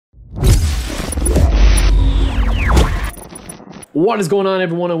What is going on,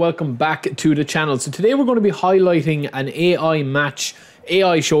 everyone, and welcome back to the channel. So today we're going to be highlighting an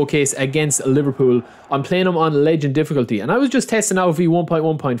AI showcase against Liverpool. I'm playing them on legend difficulty, and I was just testing out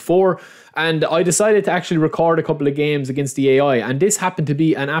v1.1.4, and I decided to actually record a couple of games against the AI, and this happened to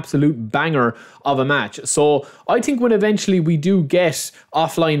be an absolute banger of a match. So I think when eventually we do get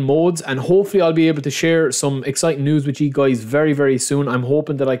offline modes, and hopefully I'll be able to share some exciting news with you guys very, very soon. I'm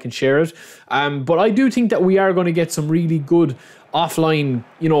hoping that I can share it. But I do think that we are going to get some really good offline,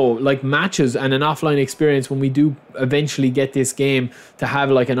 like matches and an offline experience when we do eventually get this game to have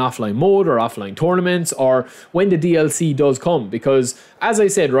like an offline mode or offline tournaments, or when the DLC does come. Because as I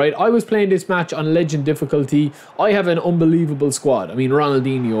said, right, I was playing this match on legend difficulty. I have an unbelievable squad. I mean,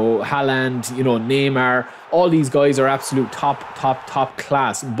 Ronaldinho, Haaland, Neymar, all these guys are absolute top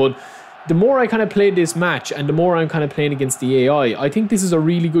class. But the more I kind of played this match and the more I'm kind of playing against the AI, I think this is a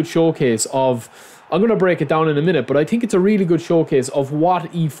really good showcase of, I'm going to break it down in a minute, but I think it's a really good showcase of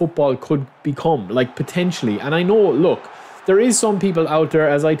what eFootball could become, like potentially. And I know, look, there is some people out there,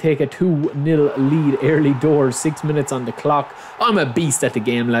 as I take a 2-0 lead early doors, 6 minutes on the clock. I'm a beast at the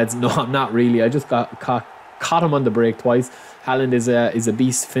game, lads. No, I'm not really. I just got caught him on the break twice. Haaland is a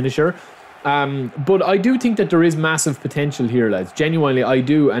beast finisher. But I do think that there is massive potential here, lads. Genuinely, I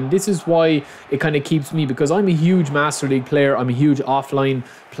do. And this is why it kind of keeps me, because I'm a huge Master League player. I'm a huge offline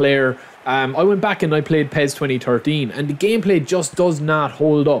player. I went back and I played PES 2013, and the gameplay just does not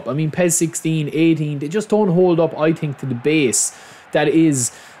hold up. I mean, PES 16, 18, they just don't hold up, I think, to the base that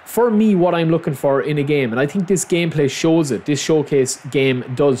is, for me, what I'm looking for in a game. And I think this gameplay shows it. This showcase game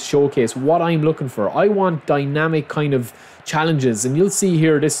does showcase what I'm looking for. I want dynamic kind of challenges, and you'll see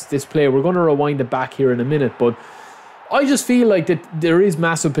here this play. We're going to rewind it back here in a minute, but I just feel like that there is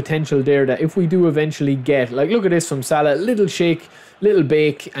massive potential there, that if we do eventually get, like, look at this from Salah, little shake, little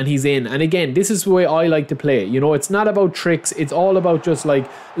bake, and he's in. And again, this is the way I like to play. It's not about tricks. It's all about just like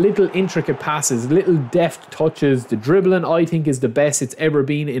little intricate passes, little deft touches. The dribbling, I think, is the best it's ever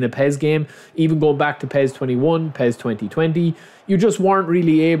been in a PES game. Even going back to PES 21, PES 2020, you just weren't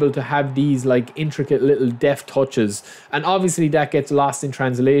really able to have these like intricate little deft touches. And obviously that gets lost in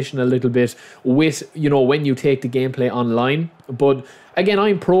translation a little bit with, when you take the gameplay online. But again,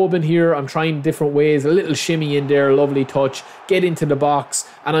 I'm probing here. I'm trying different ways. A little shimmy in there, lovely touch, get into the box,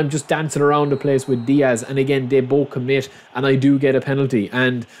 and I'm just dancing around the place with Diaz. And again, they both commit, and I do get a penalty.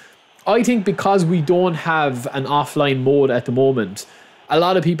 And I think because we don't have an offline mode at the moment, a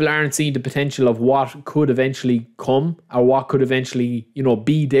lot of people aren't seeing the potential of what could eventually come, or what could eventually,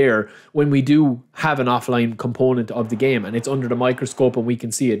 be there when we do have an offline component of the game and it's under the microscope and we can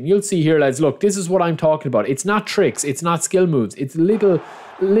see it. And you'll see here, lads, look, this is what I'm talking about. It's not tricks, it's not skill moves, it's little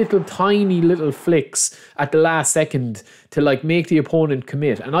tiny little flicks at the last second to like make the opponent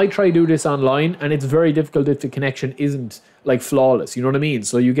commit. And I try to do this online, and it's very difficult if the connection isn't like flawless, you know what I mean?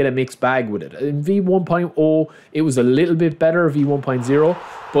 So you get a mixed bag with it. In v1.0 it was a little bit better, v1.0,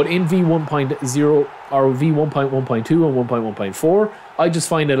 but in v1.0 or v1.1.2 and 1.1.4, I just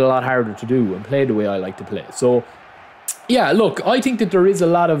find it a lot harder to do and play the way I like to play. So yeah, look, I think that there is a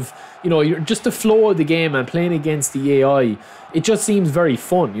lot of, just the flow of the game and playing against the AI, it just seems very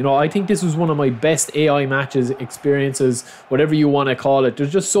fun. I think this was one of my best AI matches, experiences, whatever you want to call it.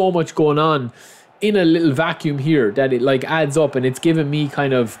 There's just so much going on in a little vacuum here that it like adds up, and it's given me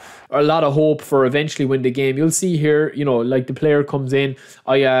kind of a lot of hope for eventually win the game. You'll see here, like the player comes in,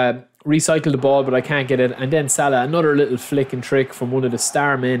 I recycle the ball, but I can't get it. And then Salah, another little flick and trick from one of the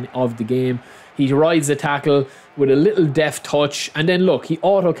star men of the game. He rides the tackle with a little deft touch, and then look, he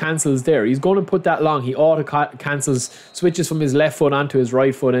auto cancels there. He's going to put that long. He auto cancels, switches from his left foot onto his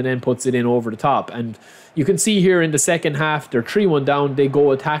right foot, and then puts it in over the top. And you can see here in the second half, they're 3-1 down, they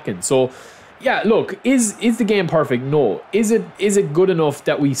go attacking. So yeah, look, is the game perfect? No. Is it good enough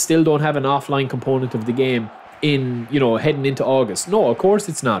that we still don't have an offline component of the game in, heading into August? No, of course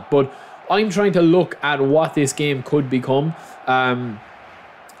it's not. But I'm trying to look at what this game could become.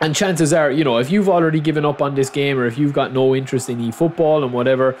 And chances are, if you've already given up on this game, or if you've got no interest in eFootball and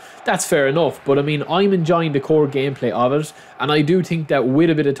whatever, that's fair enough. But I mean, I'm enjoying the core gameplay of it, and I do think that with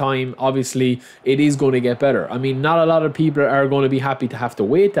a bit of time, obviously, it is going to get better. I mean, not a lot of people are going to be happy to have to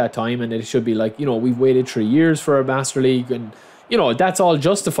wait that time, and it should be like, we've waited 3 years for a Master League, and that's all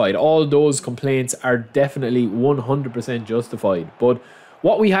justified. All those complaints are definitely 100% justified. But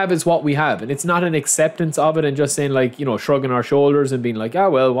what we have is what we have, and it's not an acceptance of it and just saying like, shrugging our shoulders and being like,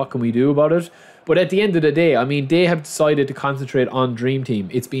 well, what can we do about it? But at the end of the day, I mean, they have decided to concentrate on Dream Team.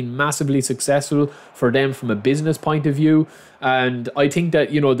 It's been massively successful for them from a business point of view, and I think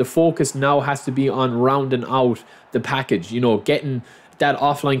that, the focus now has to be on rounding out the package, getting that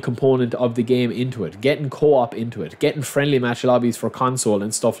offline component of the game into it, getting co-op into it, getting friendly match lobbies for console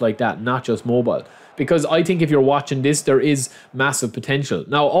and stuff like that, not just mobile. Because I think if you're watching this, there is massive potential.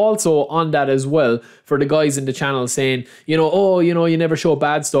 Now, also on that as well, for the guys in the channel saying, you know, oh, you know, you never show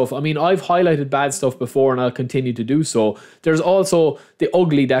bad stuff. I mean, I've highlighted bad stuff before and I'll continue to do so. There's also the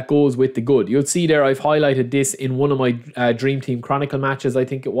ugly that goes with the good. You'll see there, I've highlighted this in one of my Dream Team Chronicle matches, I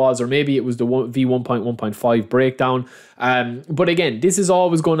think it was, or maybe it was the V1.1.5 breakdown. But again, this is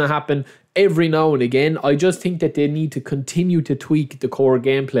always going to happen every now and again. I just think that they need to continue to tweak the core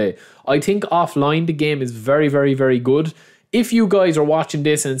gameplay. I think offline the game is very, very, very good. If you guys are watching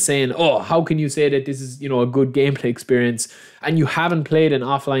this and saying, oh, how can you say that this is, you know, a good gameplay experience, and you haven't played an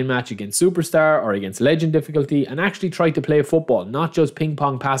offline match against Superstar or against Legend difficulty and actually tried to play football, not just ping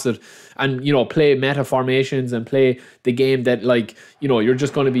pong pass it and, you know, play meta formations and play the game that, like, you know, you're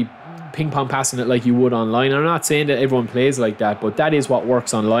just going to be ping pong passing it like you would online. I'm not saying that everyone plays like that, but that is what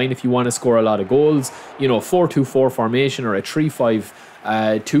works online if you want to score a lot of goals. You know, 4-2-4 formation or a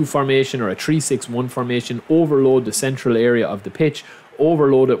 3-5-2 formation or a 3-6-1 formation, overload the central area of the pitch,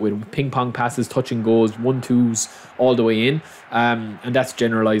 overload it with ping pong passes, touching goals, 1-2s all the way in, and that's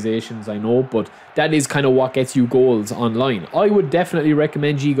generalizations, I know, but that is kind of what gets you goals online. I would definitely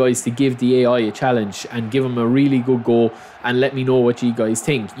recommend you guys to give the AI a challenge and give them a really good go and let me know what you guys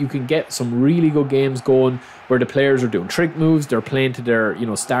think. You can get some really good games going where the players are doing trick moves, they're playing to their, you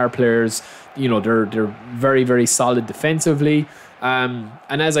know, star players, you know, they're very, very solid defensively.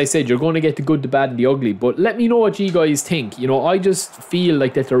 And as I said, you're going to get the good, the bad and the ugly, but let me know what you guys think. You know, I just feel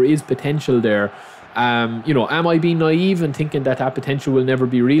like that there is potential there. You know, am I being naive and thinking that that potential will never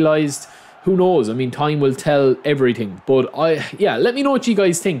be realized? Who knows? I mean, time will tell everything. But yeah, let me know what you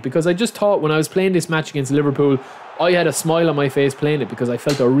guys think, because I just thought when I was playing this match against Liverpool, I had a smile on my face playing it because I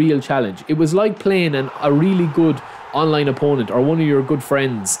felt a real challenge. It was like playing a really good online opponent or one of your good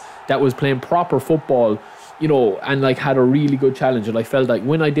friends that was playing proper football, you know, and like had a really good challenge. And I felt like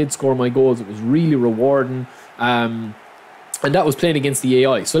when I did score my goals, it was really rewarding. And that was playing against the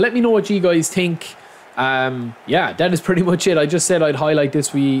AI. So let me know what you guys think. Yeah, that is pretty much it. I just said I'd highlight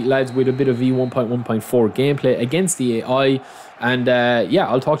this lads with a bit of V1.1.4 gameplay against the AI. And yeah,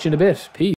 I'll talk to you in a bit. Peace.